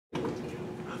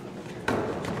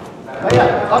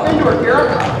Up into her, Keira.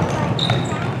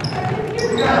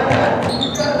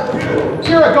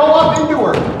 Keira, go up into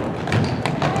her.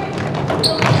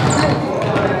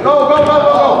 Go, go, go, go,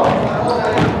 go.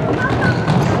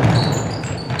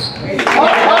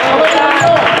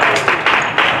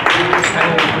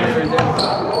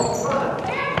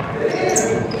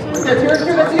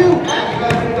 That's you.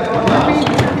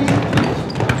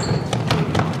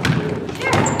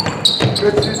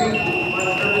 Good, Susie.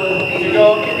 You go,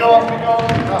 you go, you go.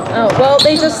 Oh, well,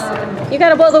 they just, you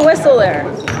gotta blow the whistle there.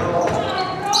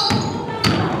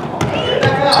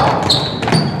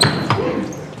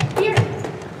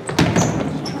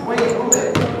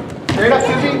 Straight up,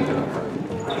 Susie.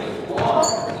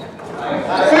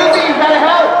 Susie, you gotta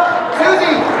help.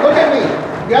 Susie, look at me.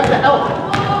 You have to help.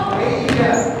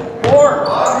 Four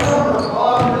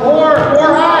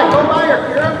high. Go by her,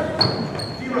 Keira.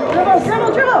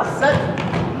 Dribble. Set.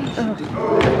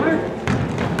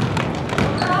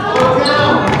 Go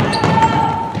down.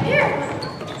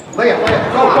 Lay it.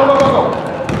 Go.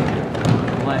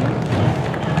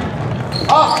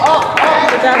 Up.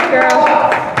 Good job, girl.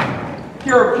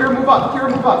 Keira, move up.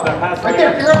 Right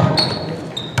there, Keira.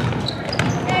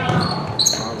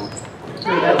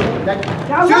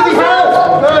 Susie, help!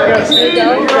 Good.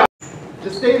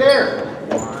 Just stay there.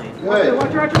 Good.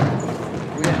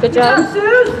 Good job.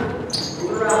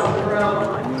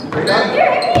 Straight up.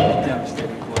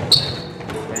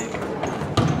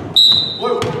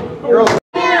 Girls,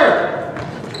 here.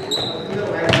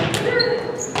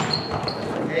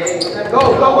 Go.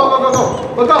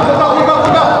 Look up.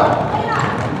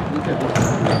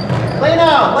 Lay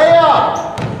down. Lay up.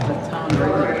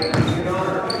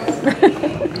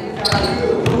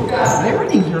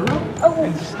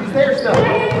 He's there still.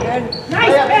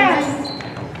 Nice pass.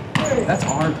 That's a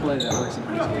hard play that works in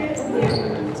high school.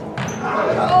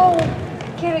 Oh,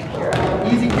 get it, Keira.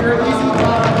 Easy, Keira, easy.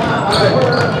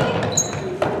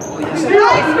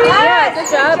 Yeah, good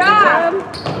job.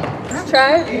 Let's try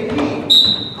it.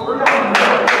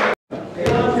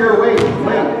 Keira, wait.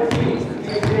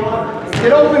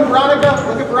 Get open, Veronica.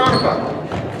 Look at Veronica.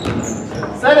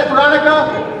 Set it, Veronica.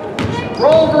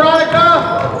 Roll, Veronica.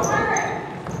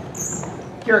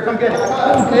 Keira, come get it.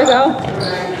 There you go.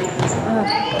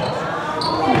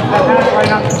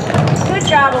 Good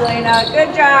job, Elena.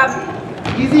 Good job.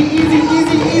 Easy.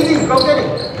 Go get it.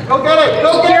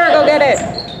 Keira, go get it.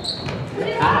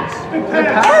 Good pass.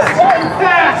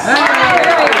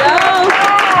 There we go.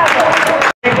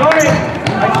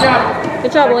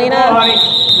 Good job, Elena.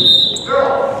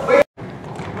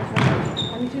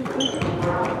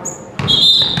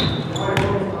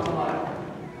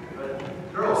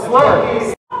 Slower.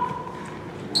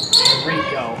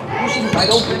 Wide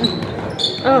open.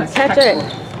 Oh, catch it.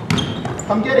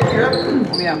 Come get it, Keira.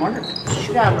 Yeah, Margaret.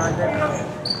 Yeah, Margaret.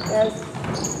 Yes.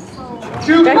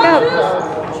 Shoot. Back up.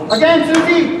 Again,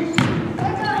 Susie.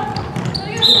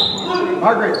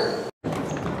 Margaret.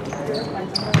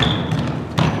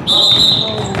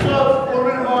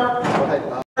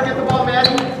 Get the ball,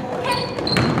 Maddie.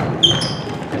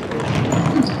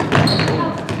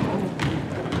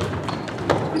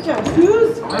 Good job,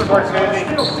 Suze.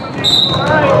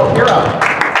 Keira.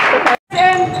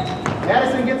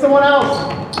 Madison, get someone else.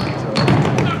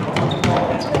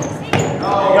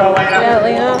 Yeah,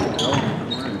 Lena.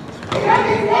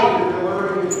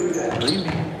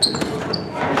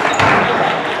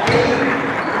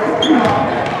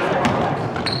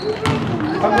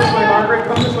 Come this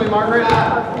way, Margaret.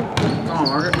 Come on,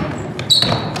 Margaret.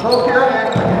 Go, Keira.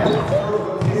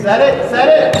 Set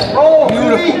it. Roll,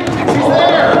 Susie. She's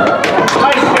there.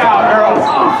 Nice job, girls.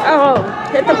 Oh,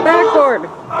 hit the backboard.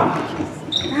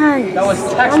 Nice. That was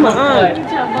textbook play. Good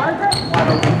job, Margaret.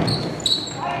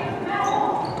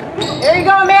 There you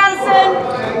go, Madison.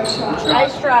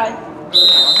 Nice try.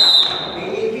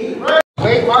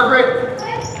 Wait, Margaret.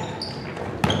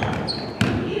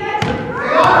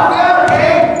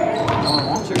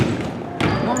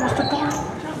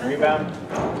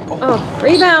 Oh,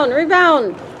 rebound.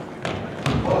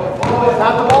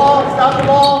 Stop the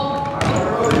ball.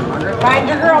 Find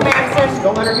your girl, Madison.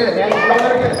 Don't let her get it,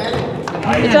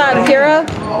 Maddie. Good job, Keira.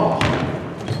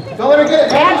 Don't let her get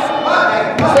it, Maddie.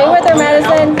 Stay with her,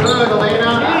 Madison. Good,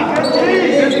 Elena.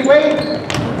 Susie, wait.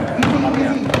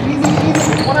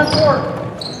 Easy. 1 on 4.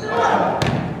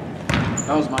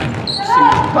 That was mine.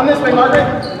 Come this way, Margaret.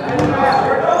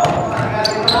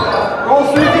 Roll,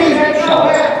 Susie.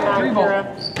 Three ball. Keira.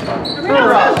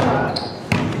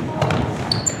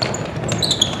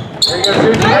 There you go,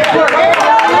 Susie.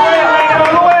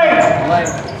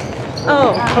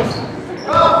 Oh.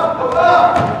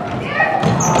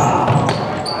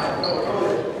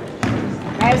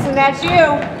 Madison, That's you.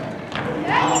 Don't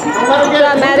let her Good get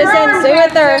job, it. Madison. Stay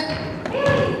with her.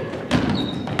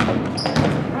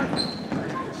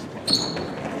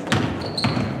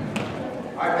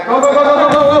 Go, go, go, go,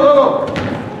 go, go, go, go.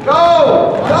 Go,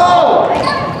 go.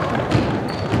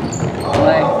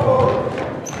 Play.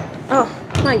 Oh,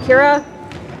 come on, Keira.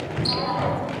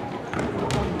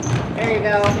 There you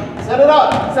go. Set it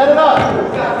up, set it up.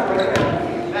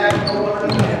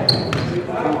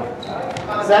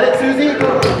 Set it, Susie.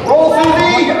 Roll,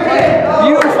 Susie.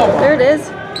 Beautiful. There it is.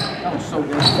 That was so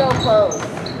good. So close.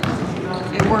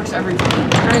 It works every time.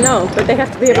 I know, but they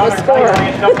have to be able to score.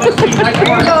 There you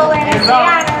go, Lana.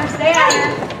 Stay on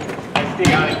her.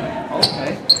 Stay on her.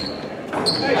 Okay.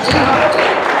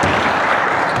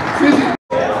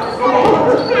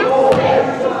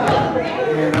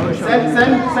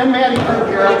 Send Maddie through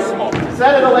here.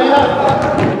 Set it, Elena.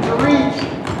 It's a reach.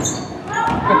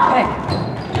 Good pick.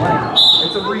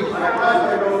 It's a reach.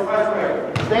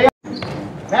 Stay on.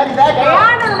 Maddie, back Stay up.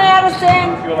 on her, Madison.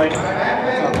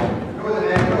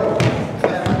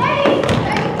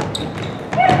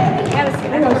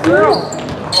 Madison, girl.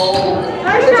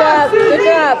 Good job. Good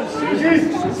job.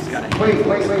 Wait,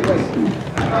 wait, wait, wait.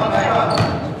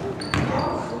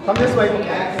 Come this way.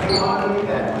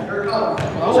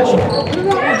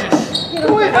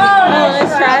 Do it. Oh,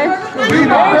 nice try. There you go,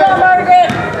 Margaret.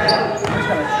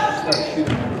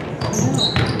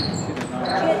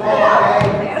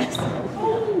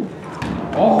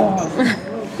 Oh,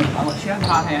 she has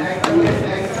hot hands.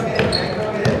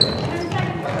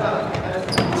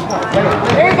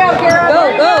 There you go, Keira. Go,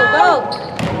 go, go.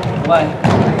 Play.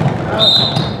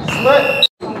 Split.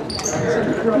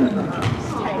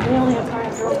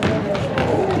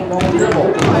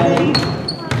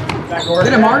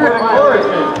 Get it, Margaret.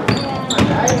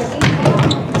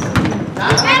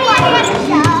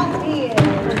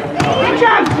 Good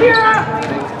job, Keira.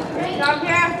 Good job,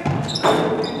 Keira.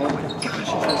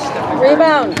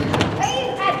 Rebound.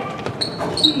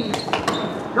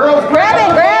 Girls, Grab it,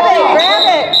 grab it, grab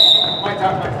it. My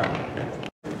time, my time.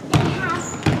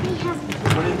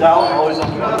 Put it down, always up.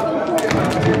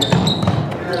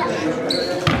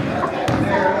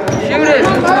 Shoot it.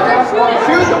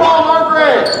 Shoot the ball,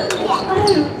 Margaret.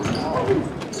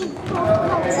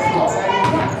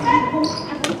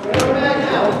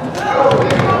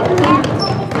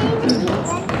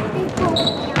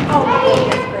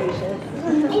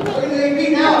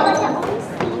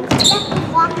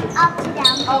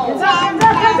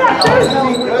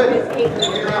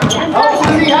 Help,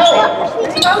 Susie, help.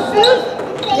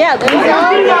 Yeah, there we go.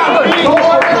 Go,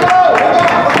 Margaret, go.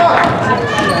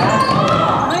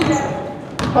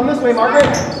 Come this way,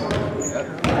 Margaret.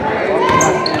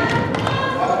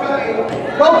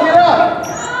 Go, Keira.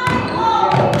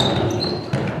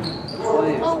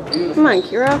 Come on,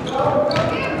 Keira.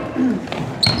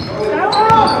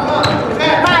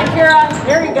 Come on, Keira.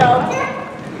 There you go.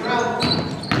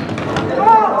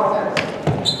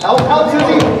 Help, help,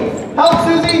 Susie. Help,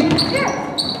 Susie.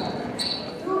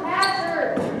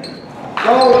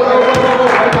 Go, go, go, go, go.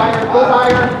 Right by her, go by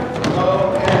her.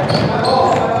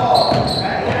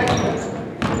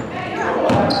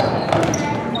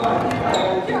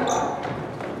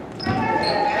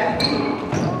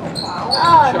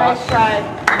 Oh, nice try.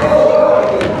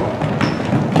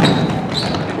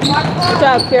 Good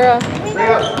job, Keira.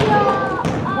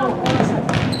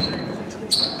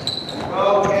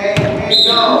 Okay,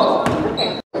 go.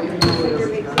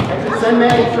 Send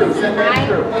Maddie through, send Maddie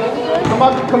through. Come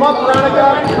up, Veronica.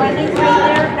 Wendy's right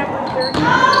there, number 30.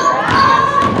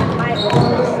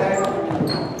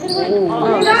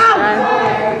 Oh, nice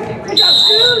try. Good job,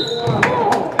 Suze.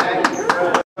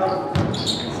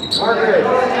 Margaret.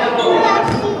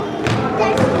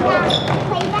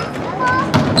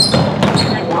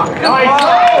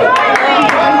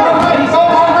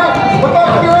 Look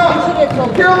up, Keira.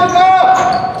 Keira, look up.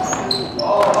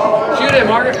 Shoot it,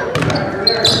 Margaret.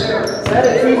 Set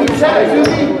it, Susie. Set it,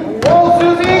 Susie. Roll,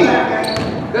 Susie.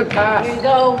 Good pass. There you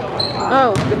go.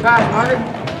 Oh, Good pass, Margaret.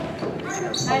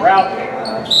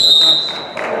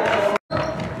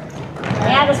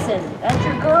 Madison, that's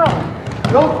your girl.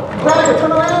 Go, Veronica,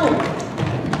 turn around.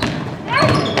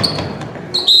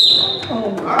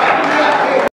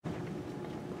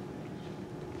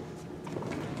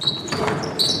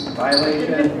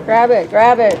 Violation. grab it,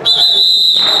 grab it.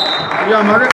 Good job,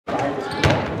 Margaret.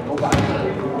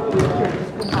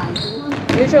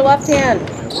 Use your left hand.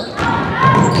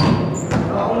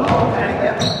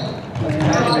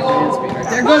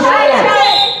 There goes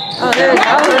Oh, there we go.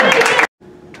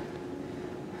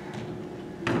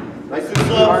 Nice and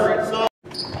slow. Margaret, slow.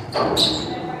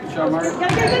 Good job, Margaret.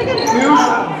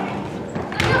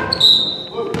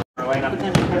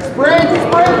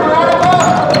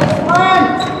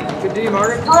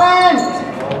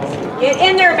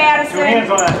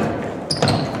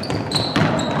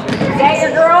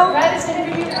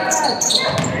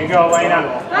 There you go, Elena.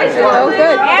 Nice Oh, work.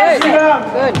 good, good,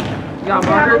 good. Yeah,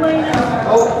 Margaret.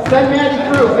 Oh, send Mandy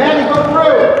through. Mandy, go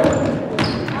through.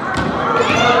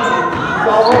 It's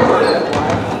all over.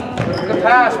 Good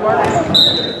pass, Margaret.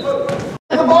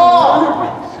 The ball.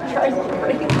 Nice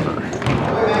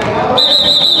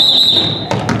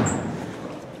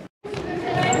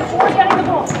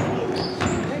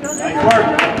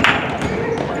work.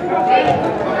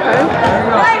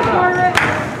 Nice, Margaret.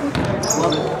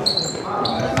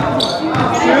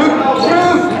 Shoot.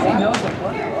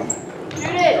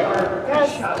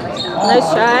 Nice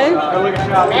try. Go look at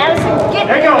shot. Madison, get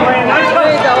There you go, Elena. Nice There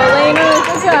you work. go, Elena.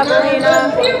 Good job, Elena.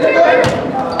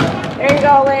 There you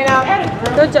go, Elena.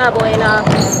 Good job, Elena.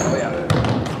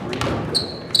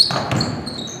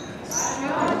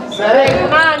 Set it.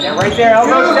 Come on. Yeah, right there.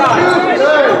 Elbow shot.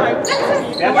 Good.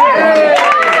 That's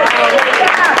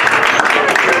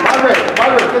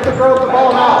Margaret, get the girl with the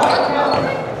ball now.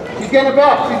 She's getting it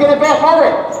back.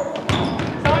 Margaret.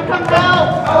 Someone come down.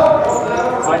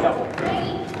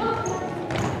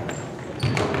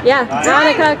 Yeah,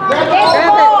 Veronica, grab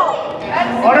it.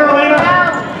 Order, Elena.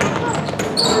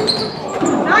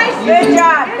 Nice. Good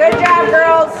job,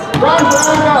 girls. Run,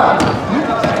 Veronica.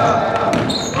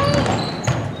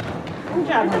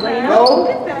 Go.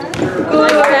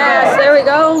 Nice pass. There we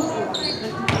go.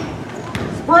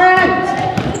 Sprint.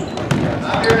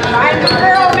 Find the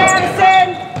girl, Madison.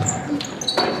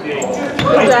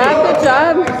 Good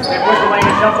job. Hey, push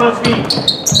Elena. Jump those feet.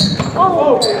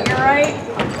 Oh, you're right.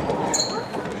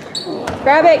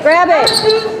 Grab it.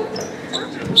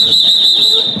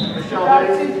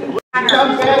 Come,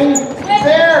 Mandy.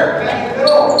 There.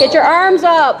 Get your arms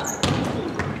up.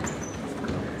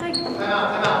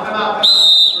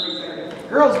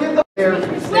 Girls, get the there.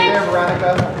 Stay there,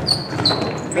 Veronica.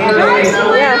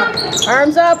 Yeah.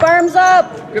 Arms up.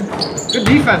 Good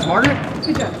defense, Margaret.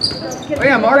 Good job. Oh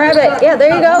yeah, Margaret. Grab it. Yeah,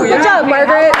 there you go. Good job,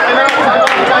 Margaret.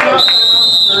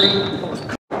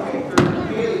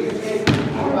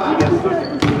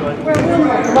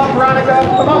 Come on, Veronica.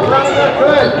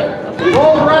 Good.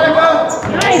 Roll, Veronica.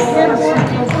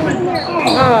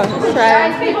 Oh, let's try.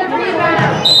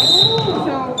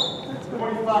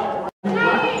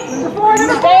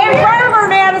 Stay in front of her,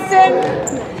 Madison.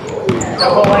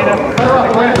 Jump, Elena.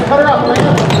 Cut her up,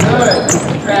 Elena. Good.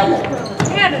 Travel.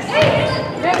 Madison.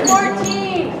 Big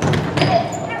 14.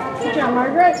 Good job,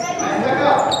 Margaret.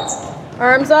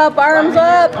 Arms up. Find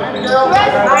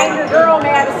your girl,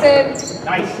 Madison.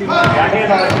 Nice shoot. Got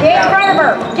hand on it.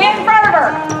 Get in front of her.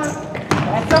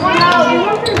 Let someone out.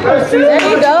 There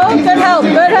you go. Good help. Go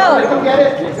get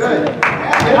it. Good.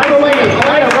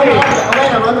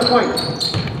 Elena, run the point.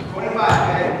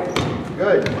 25.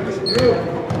 Good.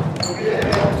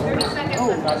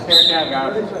 Start staring down,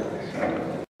 guys.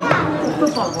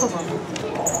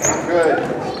 Good.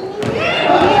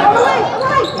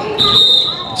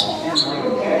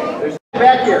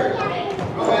 Back here.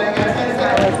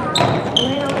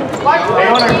 Stay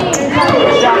on her.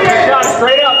 Good shot.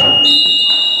 Straight up.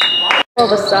 All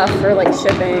the stuff for like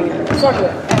shipping.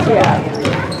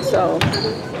 Yeah. So.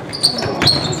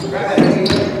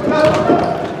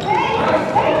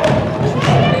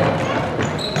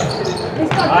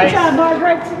 Nice. Good job,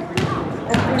 Margaret.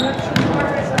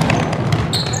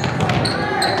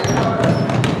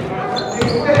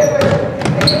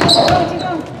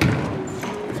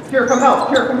 Here, come help.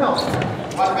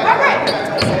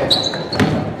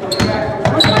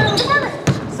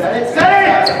 Set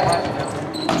it.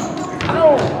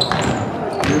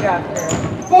 Good job,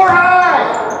 Four high.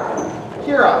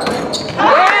 Keira.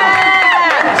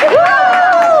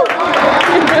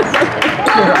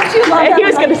 He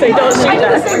was gonna say, don't shoot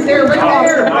that. Right there.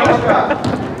 Nice job.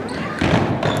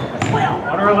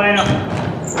 Order, Elena.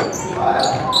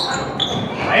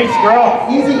 Nice, girl.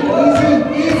 Easy.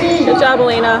 Good job,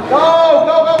 Elena. Go.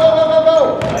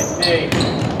 Nice day.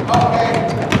 Okay.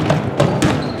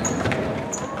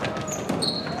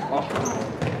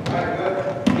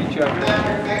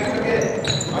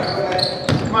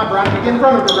 Come on, Veronica. Get in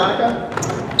front of her, Veronica.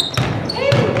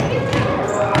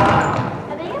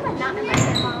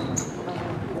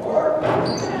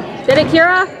 Did it,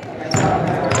 Keira?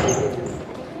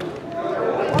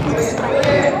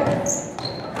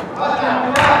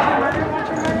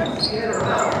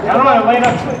 Come on, Elena.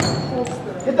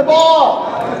 Hit the ball.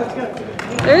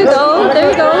 There you go.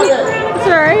 It's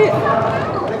all right.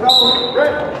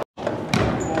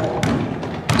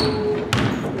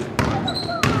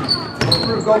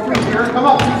 Go through here. Come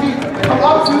up,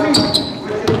 Susie.